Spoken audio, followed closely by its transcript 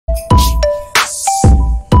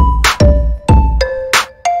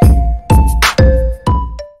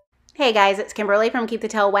Hey guys, it's Kimberly from Keep the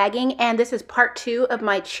Tail Wagging, and this is part 2 of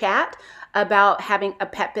my chat about having a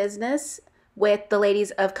pet business with the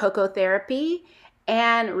ladies of CocoTherapy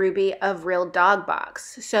and Ruby of Real Dog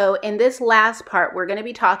Box. So in this last part, we're going to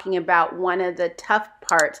be talking about one of the tough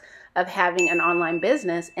parts of having an online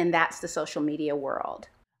business, and that's the social media world.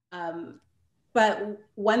 But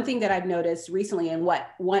one thing that I've noticed recently, and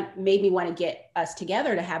what made me want to get us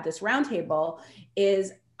together to have this roundtable,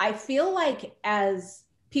 is I feel like as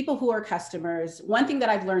people who are customers, one thing that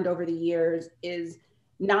I've learned over the years is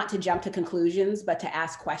not to jump to conclusions, but to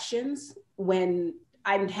ask questions when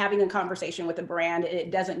I'm having a conversation with a brand and it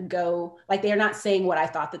doesn't go like they're not saying what I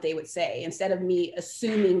thought that they would say. Instead of me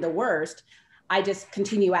assuming the worst, I just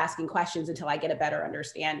continue asking questions until I get a better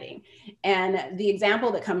understanding. And the example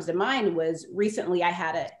that comes to mind was recently I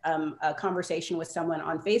had a conversation with someone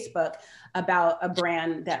on Facebook about a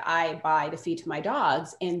brand that I buy to feed to my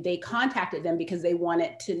dogs. And they contacted them because they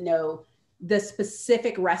wanted to know the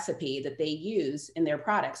specific recipe that they use in their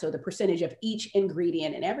product. So the percentage of each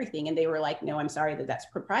ingredient and everything. And they were like, no, I'm sorry that that's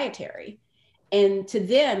proprietary. And to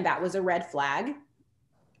them, that was a red flag.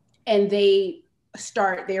 And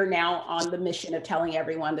they're now on the mission of telling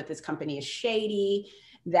everyone that this company is shady,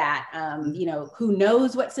 that who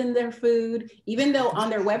knows what's in their food. Even though on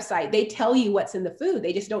their website they tell you what's in the food,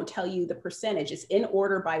 they just don't tell you the percentage. It's in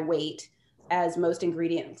order by weight, as most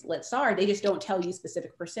ingredient lists are. They just don't tell you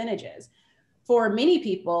specific percentages. For many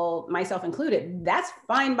people, myself included, that's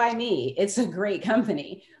fine by me. It's a great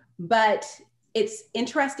company. But it's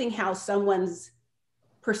interesting how someone's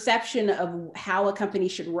perception of how a company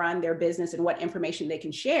should run their business and what information they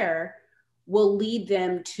can share will lead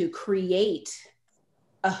them to create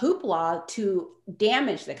a hoopla to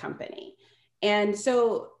damage the company. And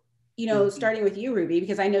so, starting with you, Ruby,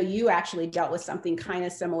 because I know you actually dealt with something kind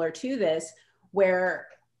of similar to this, where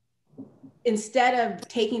instead of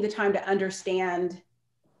taking the time to understand,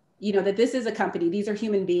 that this is a company, these are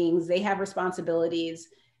human beings, they have responsibilities,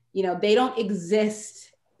 they don't exist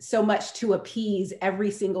so much to appease every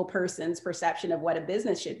single person's perception of what a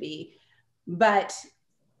business should be, but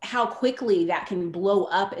how quickly that can blow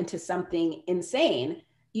up into something insane.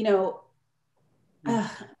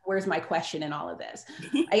 Where's my question in all of this?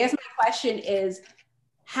 I guess my question is,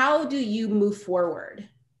 how do you move forward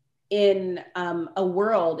in a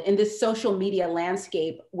world, in this social media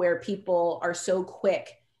landscape where people are so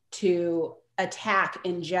quick to attack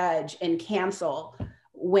and judge and cancel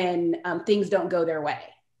when things don't go their way?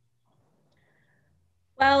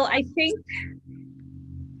 Well, I think,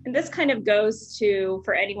 and this kind of goes to,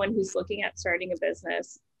 for anyone who's looking at starting a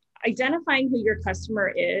business, identifying who your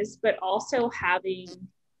customer is, but also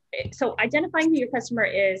identifying who your customer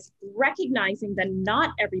is, recognizing that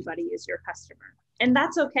not everybody is your customer. And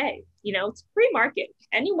that's okay. It's free market.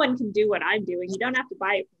 Anyone can do what I'm doing. You don't have to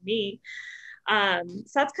buy it from me.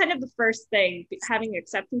 So that's kind of the first thing, having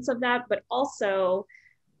acceptance of that, but also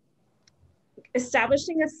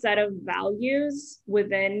establishing a set of values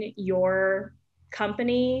within your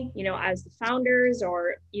company, as the founders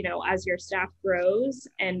or, as your staff grows,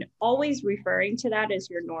 and always referring to that as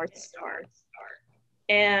your North Star.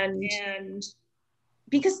 And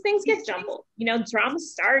because things get jumbled, drama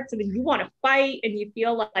starts and then you want to fight and you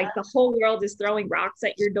feel like the whole world is throwing rocks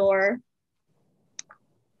at your door.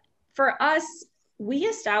 For us, we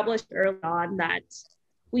established early on that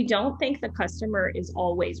we don't think the customer is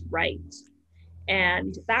always right.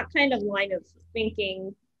 And that kind of line of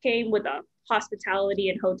thinking came with the hospitality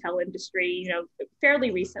and hotel industry, fairly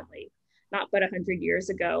recently, not but 100 years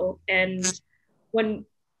ago. And when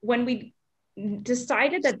we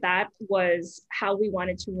decided that was how we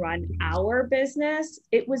wanted to run our business,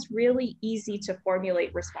 it was really easy to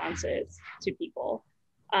formulate responses to people.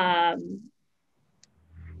 And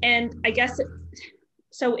I guess,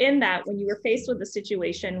 so in that, when you were faced with a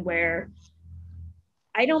situation where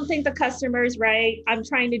I don't think the customer is right, I'm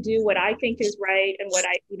trying to do what I think is right and what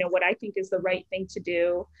I think is the right thing to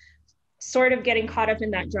do, sort of getting caught up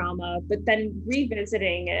in that drama, but then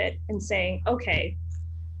revisiting it and saying, okay,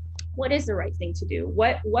 what is the right thing to do?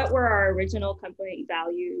 What were our original company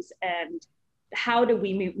values, and how do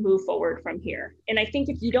we move forward from here? And I think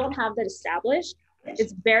if you don't have that established,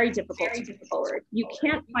 it's very difficult to move forward. You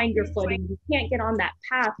can't find your footing. You can't get on that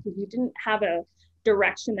path because you didn't have a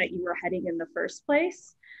direction that you were heading in the first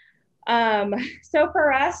place. So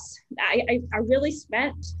for us, I really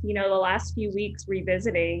spent, the last few weeks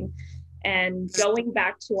revisiting and going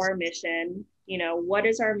back to our mission. What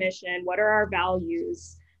is our mission? What are our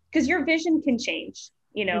values? Because your vision can change.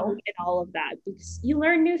 you know, in all of that, because you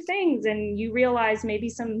learn new things and you realize maybe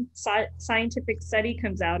some scientific study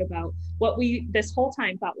comes out about what we this whole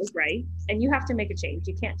time thought was right, and you have to make a change.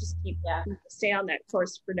 You can't just keep stay on that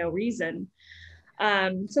course for no reason.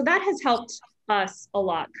 So that has helped us a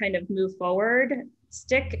lot kind of move forward.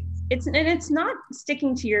 It's not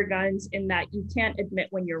sticking to your guns in that you can't admit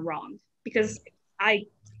when you're wrong, because I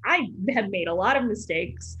have made a lot of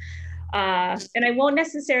mistakes. And I won't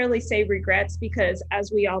necessarily say regrets, because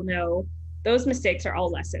as we all know, those mistakes are all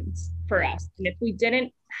lessons for us. And if we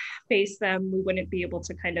didn't face them, we wouldn't be able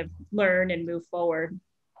to kind of learn and move forward.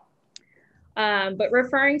 But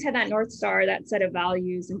referring to that North Star, that set of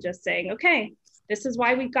values, and just saying, okay, this is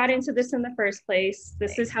why we got into this in the first place.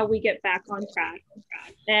 This is how we get back on track.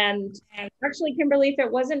 And actually, Kimberly, if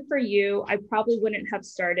it wasn't for you, I probably wouldn't have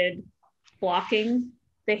started blocking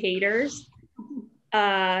the haters.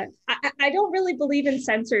 I don't really believe in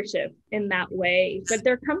censorship in that way, but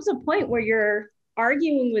there comes a point where you're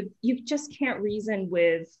arguing with, you just can't reason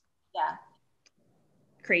with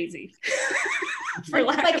crazy. For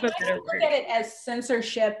lack of a better word. Look at it as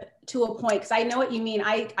censorship to a point, because I know what you mean.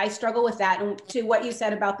 I struggle with that. And to what you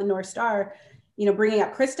said about the North Star, you know, bringing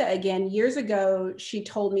up Krista again, years ago, she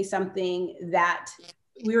told me something that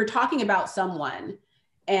we were talking about someone,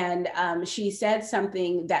 and she said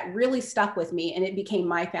something that really stuck with me, and it became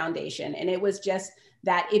my foundation. And it was just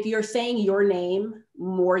that if you're saying your name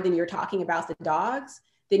more than you're talking about the dogs,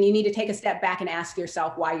 then you need to take a step back and ask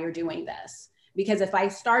yourself why you're doing this. Because if I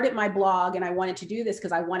started my blog and I wanted to do this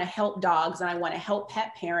because I want to help dogs and I want to help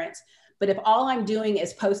pet parents, but if all I'm doing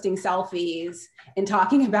is posting selfies and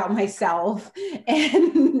talking about myself,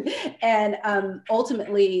 and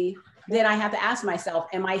ultimately, then I have to ask myself,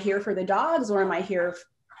 am I here for the dogs or am I here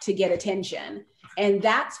to get attention? And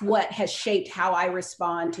that's what has shaped how I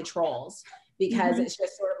respond to trolls, because it's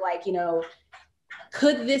just sort of like, you know,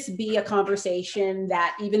 could this be a conversation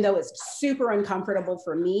that, even though it's super uncomfortable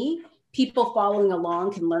for me, people following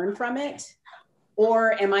along can learn from it?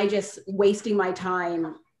 Or am I just wasting my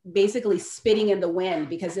time basically spitting in the wind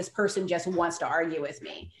because this person just wants to argue with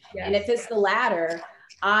me? Yes. And if it's the latter,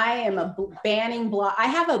 I am I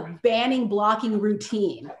have a banning blocking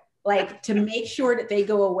routine, like to make sure that they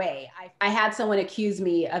go away. I had someone accuse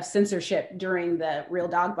me of censorship during the Real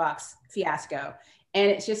Dog Box fiasco.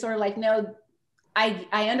 And it's just sort of like, no,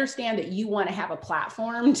 I understand that you want to have a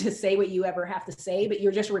platform to say what you ever have to say, but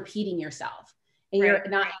you're just repeating yourself, and you're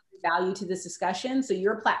not adding value to this discussion. So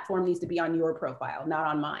your platform needs to be on your profile, not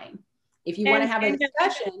on mine. If you want to have a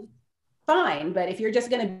discussion, fine. But if you're just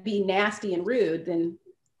going to be nasty and rude, then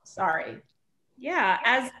sorry.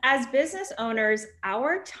 Yeah. As business owners,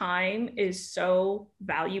 our time is so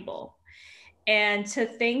valuable. And to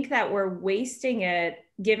think that we're wasting it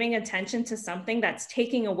giving attention to something that's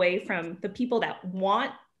taking away from the people that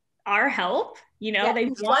want our help, you know, they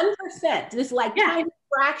want 1%, just like tiny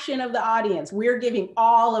fraction of the audience we're giving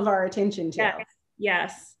all of our attention to.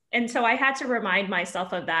 Yes. And so I had to remind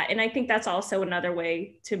myself of that. And I think that's also another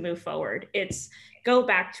way to move forward. It's go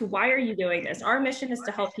back to, why are you doing this? Our mission is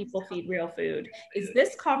to help people feed real food. Is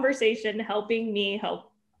this conversation helping me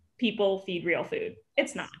help people feed real food?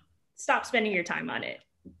 It's not. Stop spending your time on it.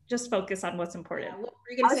 Just focus on what's important. What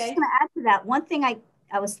were you going to say? I was going to add to that. One thing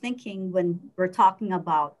I was thinking when we're talking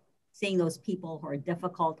about seeing those people who are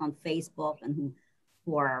difficult on Facebook and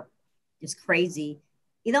who are just crazy,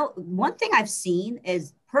 you know, one thing I've seen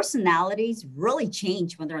is personalities really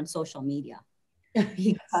change when they're on social media.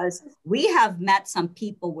 Because we have met some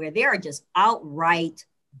people where they are just outright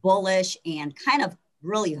bullish and kind of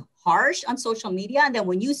really harsh on social media. And then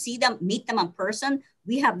when you see them, meet them in person,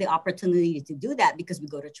 we have the opportunity to do that because we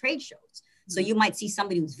go to trade shows. So you might see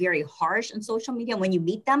somebody who's very harsh on social media. When you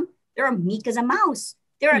meet them, they're meek as a mouse.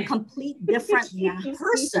 They're a complete different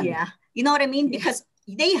person. Yeah. You know what I mean? Because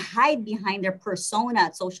they hide behind their persona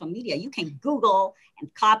at social media. You can Google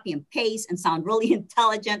and copy and paste and sound really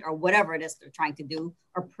intelligent or whatever it is they're trying to do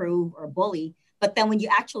or prove or bully. But then when you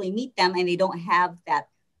actually meet them and they don't have that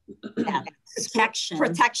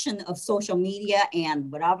protection of social media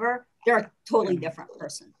and whatever, they're a totally different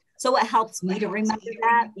person. So it helps me to remember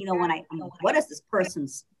that, you know, when I'm like, what is this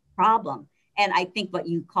person's problem? And I think what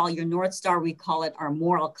you call your North Star, we call it our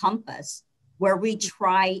moral compass, where we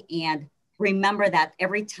try and remember that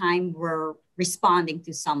every time we're responding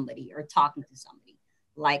to somebody or talking to somebody.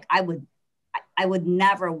 Like I would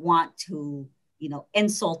never want to, you know,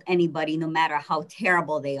 insult anybody, no matter how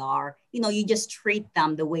terrible they are. You know, you just treat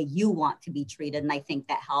them the way you want to be treated. And I think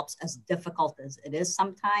that helps, as difficult as it is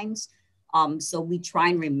sometimes. So we try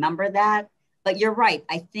and remember that. But you're right.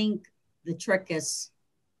 I think the trick is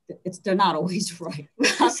they're not always right.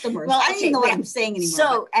 Customers. Well, I don't even know what I'm saying anymore.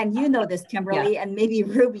 So, and you know this, Kimberly, and maybe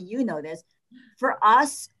Ruby, you know this. For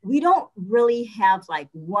us, we don't really have like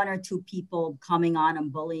one or two people coming on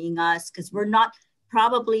and bullying us, because we're not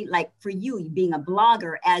probably, like for you being a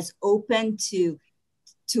blogger, as open to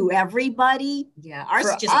everybody. Yeah, ours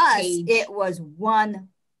for is just us, a page. it was one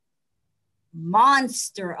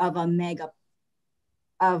monster of a mega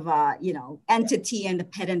entity in the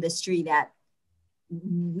pet industry that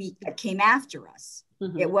came after us.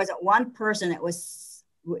 Mm-hmm. It wasn't one person. It was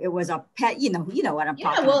a pet. You know what I'm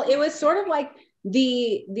talking well, about. it was sort of like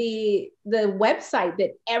the website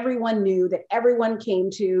that everyone knew, that everyone came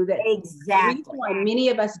to, that exactly why many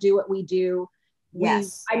of us do what we do.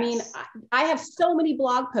 Yes. I mean, I have so many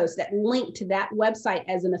blog posts that link to that website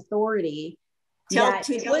as an authority.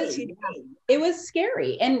 It was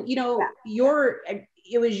scary. And you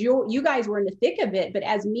guys were in the thick of it, but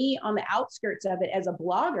as me on the outskirts of it as a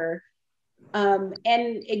blogger, and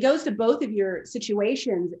it goes to both of your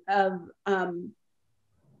situations of,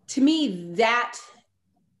 to me, that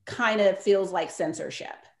kind of feels like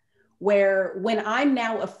censorship, where when I'm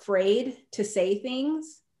now afraid to say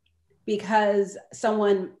things because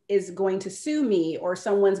someone is going to sue me, or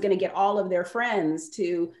someone's going to get all of their friends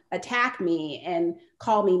to attack me and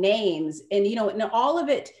call me names, and and all of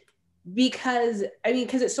it, because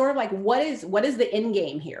it's sort of like, what is the end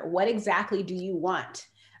game here? What exactly do you want?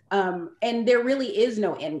 And there really is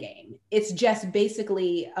no end game. It's just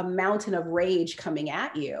basically a mountain of rage coming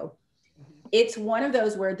at you. It's one of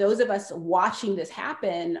those where those of us watching this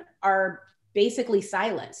happen are basically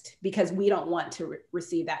silenced because we don't want to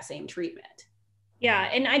receive that same treatment. Yeah,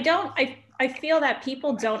 and I feel that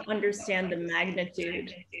people don't understand the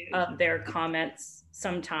magnitude of their comments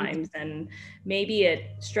sometimes, and maybe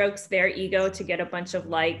it strokes their ego to get a bunch of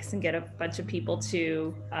likes and get a bunch of people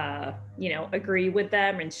to agree with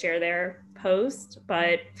them and share their post,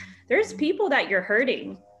 but there's people that you're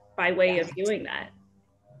hurting by way of doing that.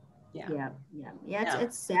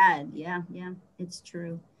 It's sad. It's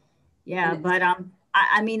true. But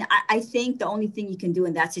I think the only thing you can do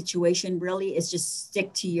in that situation really is just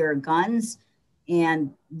stick to your guns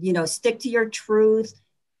and stick to your truth.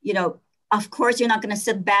 Of course, you're not going to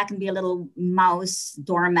sit back and be a little mouse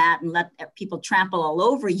doormat and let people trample all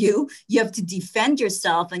over you. You have to defend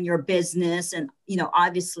yourself and your business. And,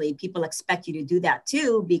 obviously people expect you to do that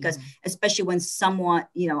too, because especially when someone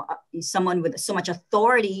with so much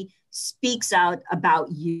authority speaks out about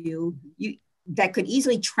you, that could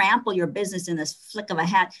easily trample your business in this flick of a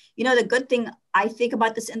hat. The good thing I think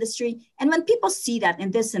about this industry, and when people see that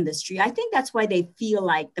in this industry, I think that's why they feel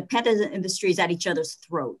like the pet industry is at each other's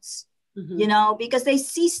throats. Because they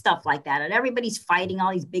see stuff like that and everybody's fighting,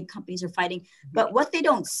 all these big companies are fighting. But what they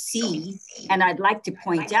don't see, and I'd like to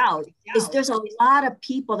point out, is there's a lot of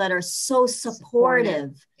people that are so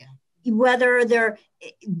supportive, whether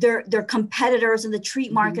they're competitors in the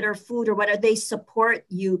treat market or food or whatever, they support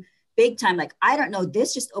you big time. Like, I don't know,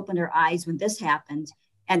 this just opened her eyes when this happened.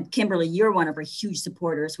 And Kimberly, you're one of her huge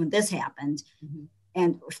supporters when this happened.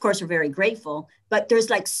 And of course, we're very grateful. But there's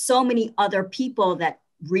like so many other people that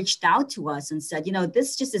reached out to us and said,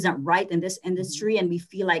 this just isn't right in this industry. And we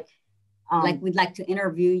feel like we'd like to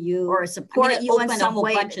interview you or support you in some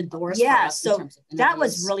way. Bunch of doors so that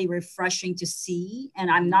was really refreshing to see.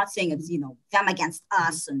 And I'm not saying it's, them against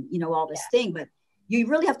us and, all this thing, but you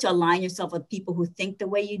really have to align yourself with people who think the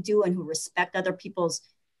way you do and who respect other people's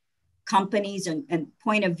companies and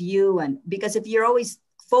point of view. And because if you're always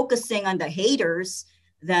focusing on the haters,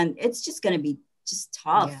 then it's just going to be just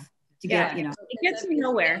tough to get, it gets you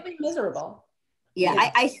nowhere. Miserable.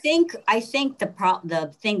 I think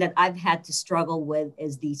the thing that I've had to struggle with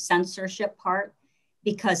is the censorship part,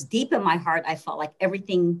 because deep in my heart, I felt like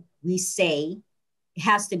everything we say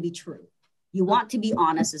has to be true. You want to be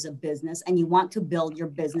honest as a business, and you want to build your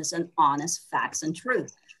business on honest facts and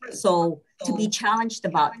truth. So to be challenged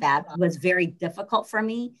about that was very difficult for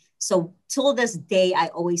me. So till this day, I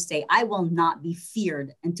always say, I will not be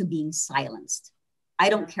feared into being silenced. I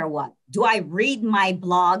don't care what. Do I read my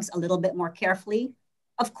blogs a little bit more carefully?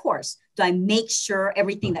 Of course. Do I make sure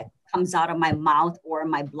everything that comes out of my mouth or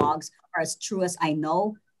my blogs are as true as I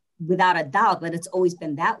know? Without a doubt, but it's always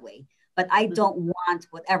been that way. But I don't want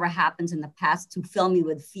whatever happens in the past to fill me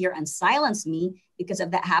with fear and silence me, because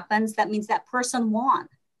if that happens, that means that person won.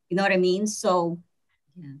 You know what I mean? So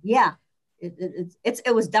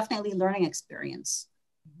it was definitely a learning experience.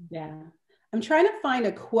 Yeah. I'm trying to find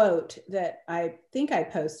a quote that I think I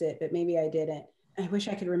posted, but maybe I didn't. I wish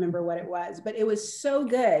I could remember what it was, but it was so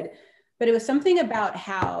good. But it was something about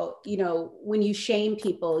how, you know, when you shame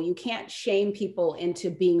people, you can't shame people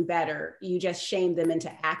into being better. You just shame them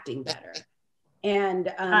into acting better.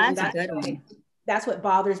 And That's a good one. That's what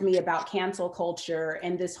bothers me about cancel culture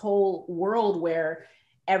and this whole world where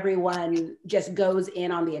everyone just goes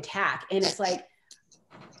in on the attack. And it's like,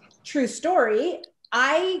 true story,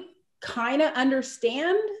 I kind of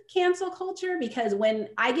understand cancel culture, because when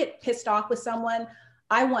I get pissed off with someone,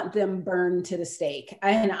 I want them burned to the stake.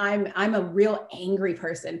 And I'm a real angry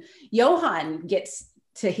person. Johan gets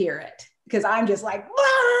to hear it because I'm just like,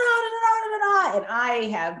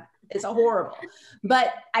 and it's horrible.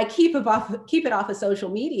 But I keep it off of social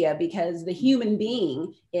media, because the human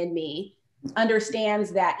being in me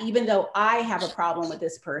understands that even though I have a problem with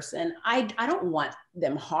this person, I don't want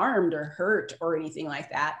them harmed or hurt or anything like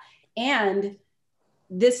that. And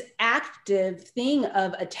this active thing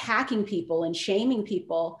of attacking people and shaming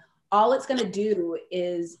people, all it's going to do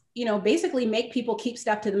is, you know, basically make people keep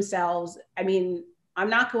stuff to themselves. I mean, I'm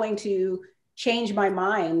not going to change my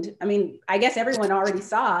mind. I mean, I guess everyone already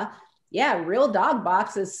saw, yeah, Real Dog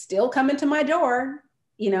Box is still coming to my door,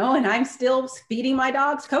 you know, and I'm still feeding my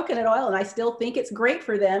dogs coconut oil, and I still think it's great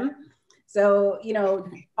for them. So, you know,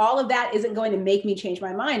 all of that isn't going to make me change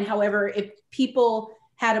my mind. However, if people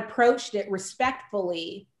had approached it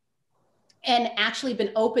respectfully and actually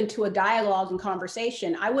been open to a dialogue and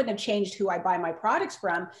conversation, I wouldn't have changed who I buy my products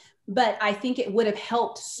from, but I think it would have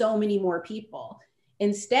helped so many more people.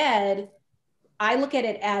 Instead, I look at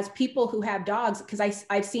it as people who have dogs, because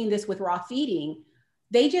I've seen this with raw feeding,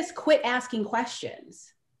 they just quit asking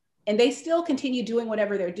questions. And they still continue doing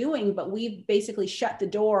whatever they're doing, but we've basically shut the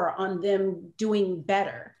door on them doing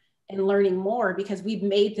better and learning more, because we've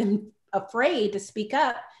made them afraid to speak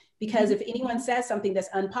up. Because if anyone says something that's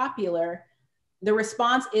unpopular, the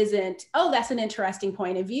response isn't, oh, that's an interesting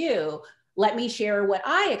point of view, let me share what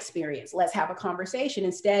I experienced, let's have a conversation.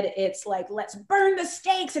 Instead, it's like, let's burn the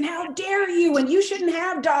stakes, and how dare you, and you shouldn't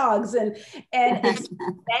have dogs, and it's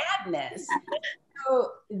madness.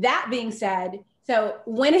 So that being said, so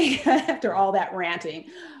when after all that ranting,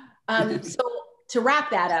 so to wrap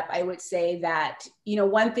that up, I would say that, you know,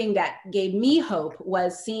 one thing that gave me hope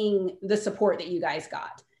was seeing the support that you guys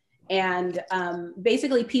got. And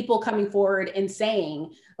basically people coming forward and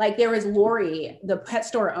saying, like, there was Lori, the pet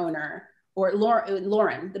store owner, or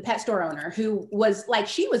Lauren, the pet store owner, who was like,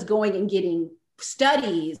 she was going and getting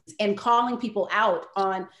studies and calling people out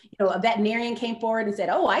on, you know, a veterinarian came forward and said,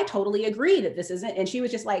 oh, I totally agree that this isn't. And she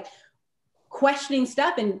was just like questioning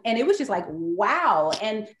stuff. And it was just like, wow.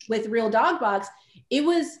 And with Real Dog Box, it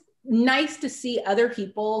was nice to see other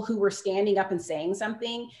people who were standing up and saying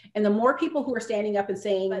something. And the more people who are standing up and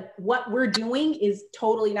saying, what we're doing is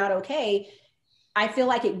totally not okay, I feel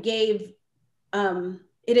like it gave,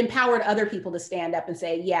 it empowered other people to stand up and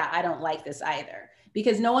say, yeah, I don't like this either.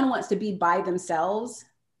 Because no one wants to be by themselves,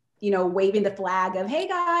 you know, waving the flag of, hey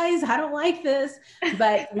guys, I don't like this.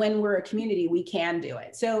 But when we're a community, we can do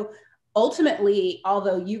it. So ultimately,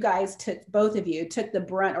 although you guys both of you took the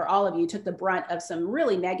brunt, or all of you took the brunt of some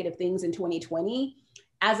really negative things in 2020,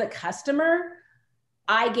 as a customer,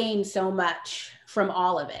 I gained so much from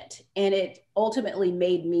all of it. And it ultimately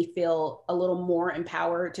made me feel a little more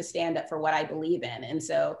empowered to stand up for what I believe in. And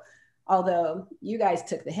so, although you guys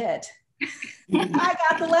took the hit, I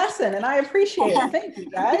got the lesson, and I appreciate it. Thank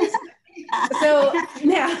you, guys. So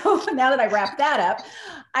now that I wrapped that up,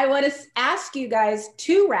 I want to ask you guys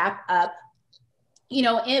to wrap up, you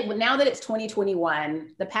know, now that it's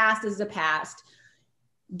 2021, the past is the past.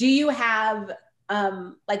 Do you have,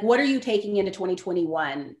 like, what are you taking into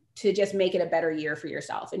 2021 to just make it a better year for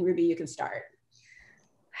yourself? And Ruby, you can start.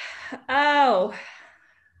 Oh,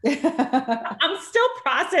 I'm still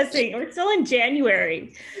processing. We're still in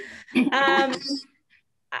January.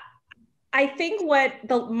 I think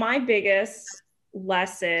my biggest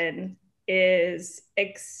lesson is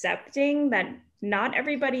accepting that not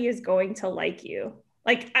everybody is going to like you.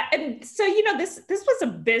 Like, and so, you know, this was a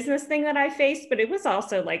business thing that I faced, but it was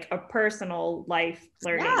also like a personal life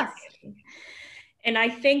learning. Yes. thing. And I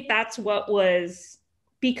think that's what was,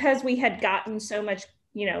 because we had gotten so much,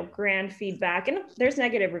 you know, grand feedback, and there's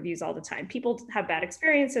negative reviews all the time. People have bad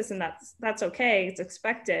experiences, and that's okay. It's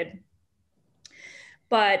expected.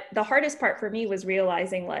 But the hardest part for me was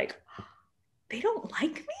realizing, like, they don't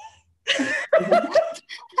like me.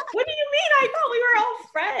 What do you mean? I thought we were all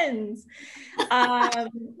friends.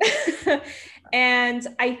 And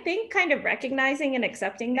I think kind of recognizing and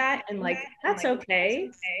accepting that, and like, that's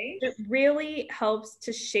okay. It really helps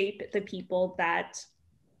to shape the people that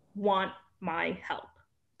want my help.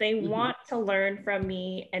 They want to learn from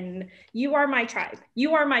me, and you are my tribe.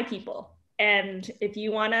 You are my people. And if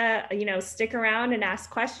you want to, stick around and ask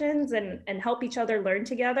questions and help each other learn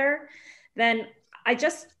together, then I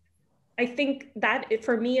think that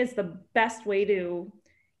for me is the best way to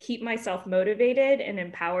keep myself motivated and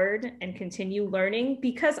empowered and continue learning,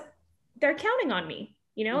 because they're counting on me.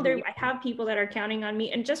 I have people that are counting on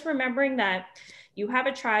me, and just remembering that you have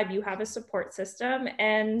a tribe, you have a support system,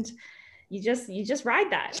 and you just ride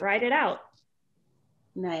it out.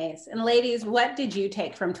 Nice. And ladies, what did you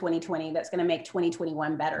take from 2020 that's going to make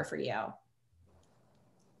 2021 better for you?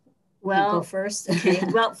 Well, you go first. Okay.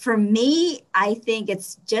 Well, for me, I think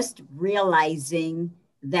it's just realizing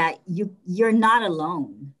that you're not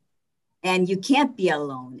alone, and you can't be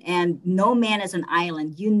alone, and no man is an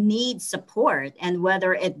island. You need support, and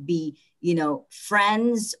whether it be,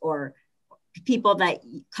 friends or people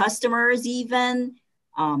customers, even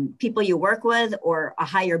people you work with, or a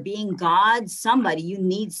higher being, God, somebody, you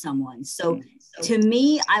need someone. So to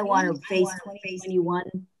me, I want to face 2021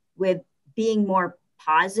 with being more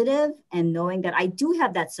positive and knowing that I do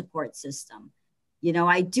have that support system.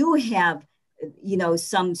 I do have,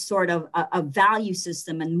 some sort of a value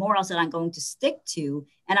system and morals that I'm going to stick to.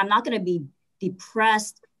 And I'm not going to be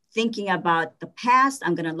depressed thinking about the past.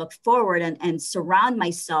 I'm going to look forward and surround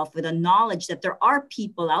myself with a knowledge that there are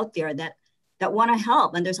people out there that want to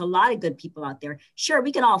help. And there's a lot of good people out there. Sure,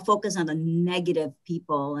 we can all focus on the negative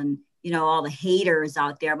people and, all the haters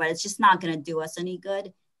out there, but it's just not going to do us any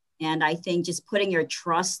good. And I think just putting your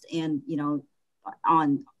trust in,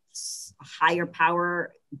 on higher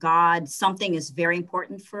power, God, something is very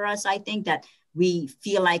important for us. I think that we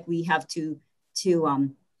feel like we have to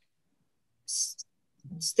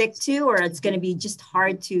stick to, or it's going to be just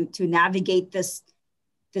hard to navigate this,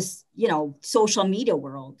 social media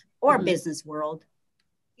world or business world.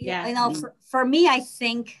 Yeah. For me, I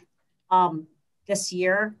think this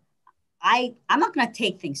year, I'm not going to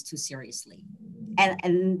take things too seriously.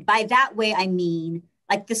 And by that way, I mean,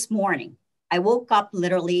 like this morning, I woke up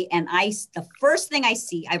literally, and the first thing I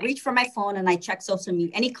see, I reach for my phone and I check social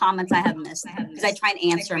media, any comments I have missed, because I try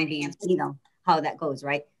and answer and be, how that goes,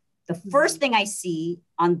 right? The first thing I see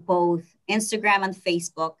on both Instagram and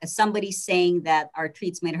Facebook is somebody saying that our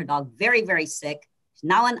treats made her dog very, very sick. She's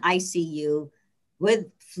now in ICU with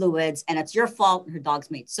fluids, and it's your fault her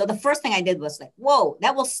dog's made. So the first thing I did was like, whoa,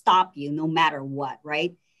 that will stop you no matter what,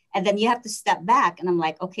 right? And then you have to step back. And I'm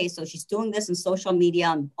like, okay, so she's doing this in social media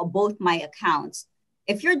on both my accounts.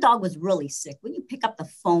 If your dog was really sick, wouldn't you pick up the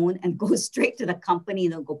phone and go straight to the company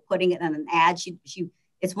and go putting it on an ad?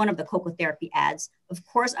 It's one of the CocoTherapy ads. Of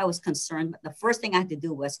course, I was concerned, but the first thing I had to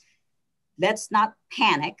do was, let's not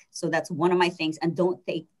panic. So that's one of my things. And don't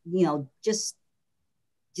take, just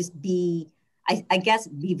be, I guess,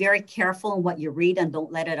 be very careful in what you read and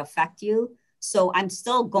don't let it affect you. So I'm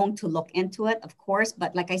still going to look into it, of course.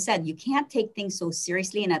 But like I said, you can't take things so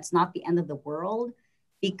seriously, and that's not the end of the world,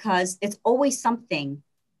 because it's always something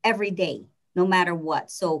every day, no matter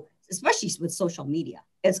what. So especially with social media,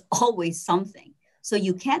 it's always something. So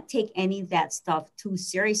you can't take any of that stuff too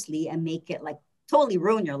seriously and make it like totally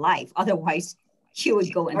ruin your life. Otherwise, you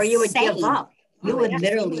would go insane. Or you would give up. You would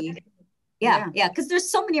literally... Yeah. Because there's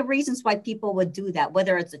so many reasons why people would do that,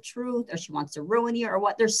 whether it's the truth or she wants to ruin you or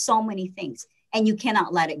what. There's so many things, and you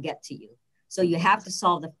cannot let it get to you. So you have to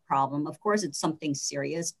solve the problem. Of course, it's something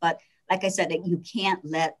serious, but like I said, you can't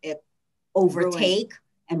let it overtake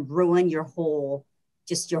and ruin your whole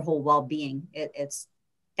well-being.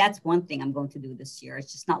 That's one thing I'm going to do this year.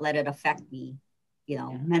 It's just not let it affect me,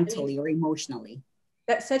 mentally or emotionally.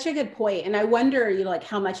 That's such a good point. And I wonder, like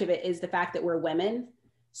how much of it is the fact that we're women.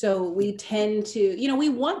 So we tend to, we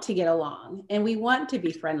want to get along and we want to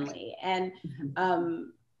be friendly. And,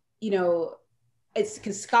 it's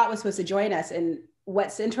because Scott was supposed to join us. And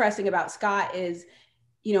what's interesting about Scott is,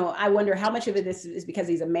 I wonder how much of it is because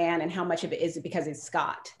he's a man and how much of it is because it's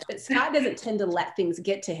Scott. But Scott doesn't tend to let things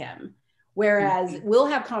get to him. Whereas we'll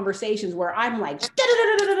have conversations where I'm like, and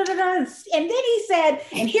then he said,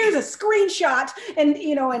 and here's a screenshot. And,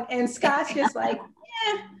 and Scott's just like,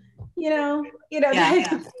 and it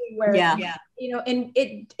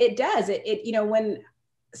does when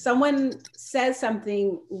someone says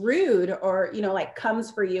something rude or like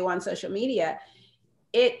comes for you on social media,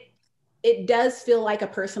 it does feel like a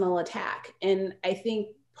personal attack. And I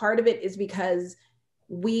think part of it is because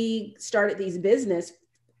we started these business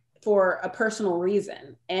for a personal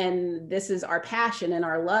reason, and this is our passion and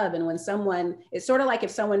our love. And when it's sort of like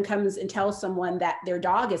if someone comes and tells someone that their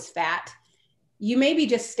dog is fat, you may be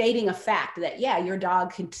just stating a fact that, yeah, your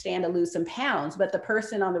dog can stand to lose some pounds, but the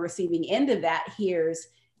person on the receiving end of that hears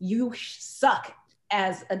you suck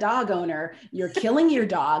as a dog owner, you're killing your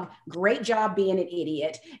dog. Great job being an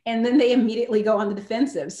idiot. And then they immediately go on the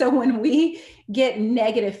defensive. So when we get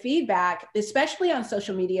negative feedback, especially on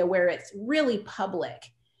social media where it's really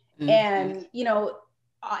public, and, you know,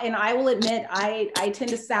 and I will admit, I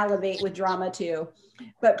tend to salivate with drama too,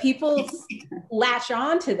 but people latch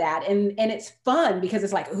on to that, and it's fun because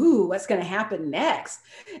it's like, ooh, what's going to happen next?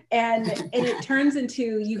 And it turns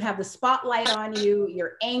into, you have the spotlight on you,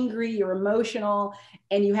 you're angry, you're emotional,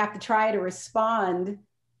 and you have to try to respond,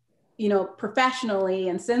 you know, professionally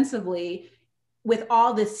and sensibly with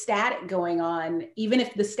all this static going on, even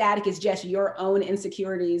if the static is just your own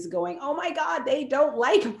insecurities going, oh my God, they don't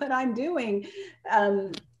like what I'm doing.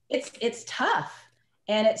 It's tough.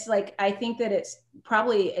 And it's like, I think that it's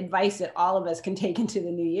probably advice that all of us can take into the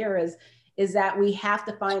new year is that we have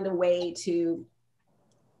to find a way to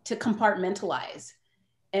compartmentalize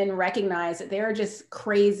and recognize that there are just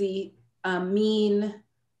crazy, mean,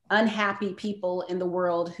 unhappy people in the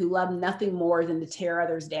world who love nothing more than to tear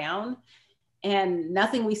others down. And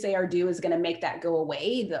nothing we say or do is going to make that go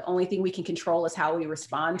away. The only thing we can control is how we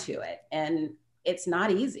respond to it. And it's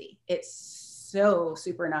not easy. It's so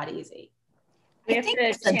super not easy. We have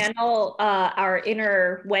to channel our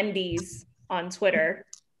inner Wendy's on Twitter.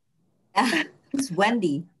 It's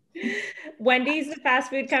Wendy. Wendy's, the fast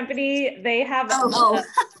food company, they have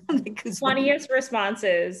funniest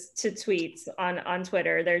responses to tweets on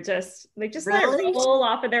Twitter. They just let it roll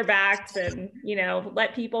off of their backs and, you know,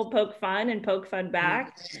 let people poke fun and poke fun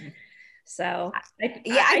back. So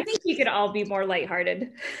I think we could all be more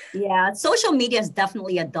lighthearted. Yeah, social media is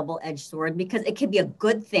definitely a double-edged sword because it can be a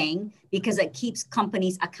good thing because it keeps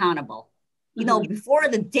companies accountable. You know, before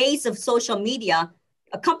the days of social media,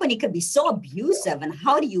 a company could be so abusive, and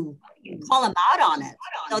how do you call them out on it?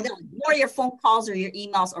 You know, they'll ignore your phone calls or your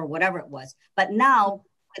emails or whatever it was. But now,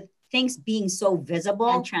 with things being so visible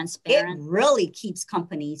and transparent, it really keeps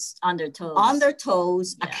companies on their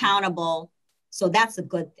toes, accountable. So that's a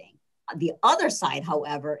good thing. The other side,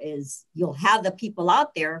 however, is you'll have the people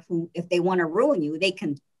out there who, if they want to ruin you, they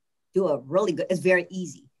can do a really good, it's very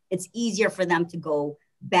easy. It's easier for them to go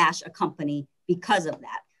bash a company because of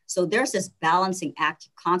that. So there's this balancing act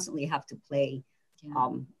you constantly have to play.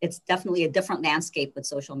 It's definitely a different landscape with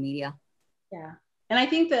social media. Yeah. And I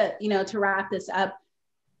think that, you know, to wrap this up,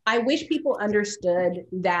 I wish people understood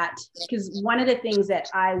that, because one of the things that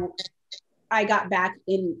I got back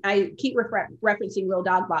in, I keep referencing Real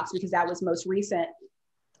Dog Box because that was most recent,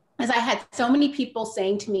 is I had so many people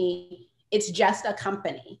saying to me, it's just a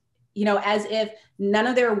company, you know, as if none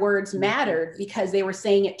of their words mattered because they were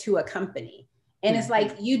saying it to a company. And it's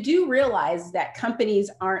like, you do realize that companies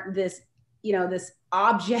aren't this, you know, this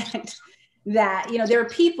object that, you know, there are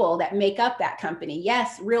people that make up that company.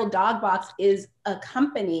 Yes, Real Dog Box is a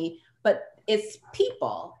company, but it's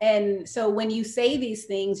people. And so when you say these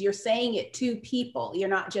things, you're saying it to people. You're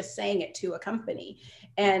not just saying it to a company.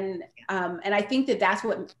 And I think that that's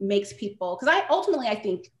what makes people, because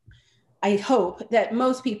I hope that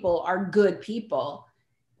most people are good people.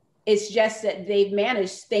 It's just that they've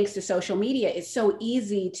managed, thanks to social media, it's so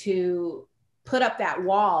easy to put up that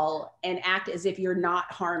wall and act as if you're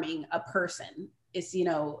not harming a person. It's, you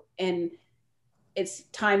know, and it's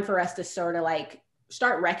time for us to sort of like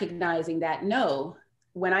start recognizing that, no,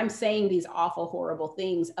 when I'm saying these awful, horrible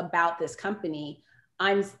things about this company,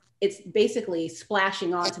 it's basically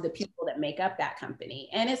splashing onto the people that make up that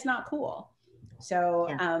company, and it's not cool. So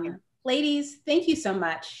ladies, thank you so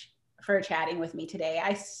much for chatting with me today.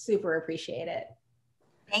 I super appreciate it.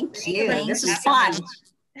 Thank you. This was fun.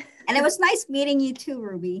 And it was nice meeting you too,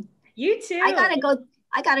 Ruby. You too. I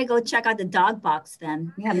gotta go check out the dog box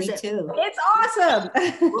then. Yeah, me too. It's awesome.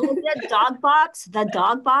 What is it? Dog box? The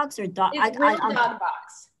dog box or dog? It's Real Dog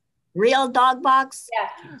Box. Real Dog Box?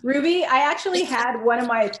 Yeah. Ruby, I actually had one of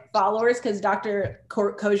my followers, because Dr.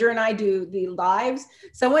 Kosher and I do the lives.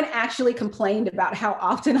 Someone actually complained about how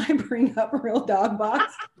often I bring up Real Dog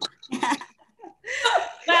Box.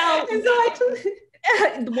 Well, and so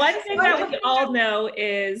one thing that we all know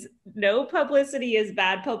is no publicity is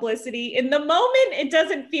bad publicity. In the moment, it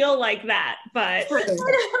doesn't feel like that, but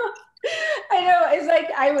I know. It's like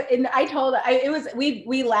I told her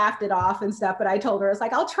we laughed it off and stuff, but I told her, it's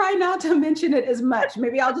like, I'll try not to mention it as much.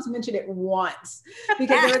 Maybe I'll just mention it once,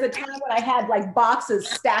 because there was a time when I had like boxes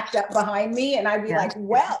stacked up behind me, and I'd be like,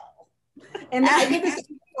 well, and I did this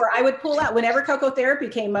before. I would pull out whenever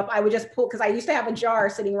CocoTherapy came up. I would just pull, because I used to have a jar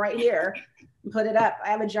sitting right here and put it up. I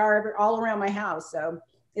have a jar all around my house, so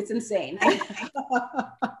it's insane.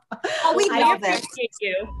 Oh, we love it. Thank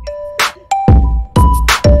you.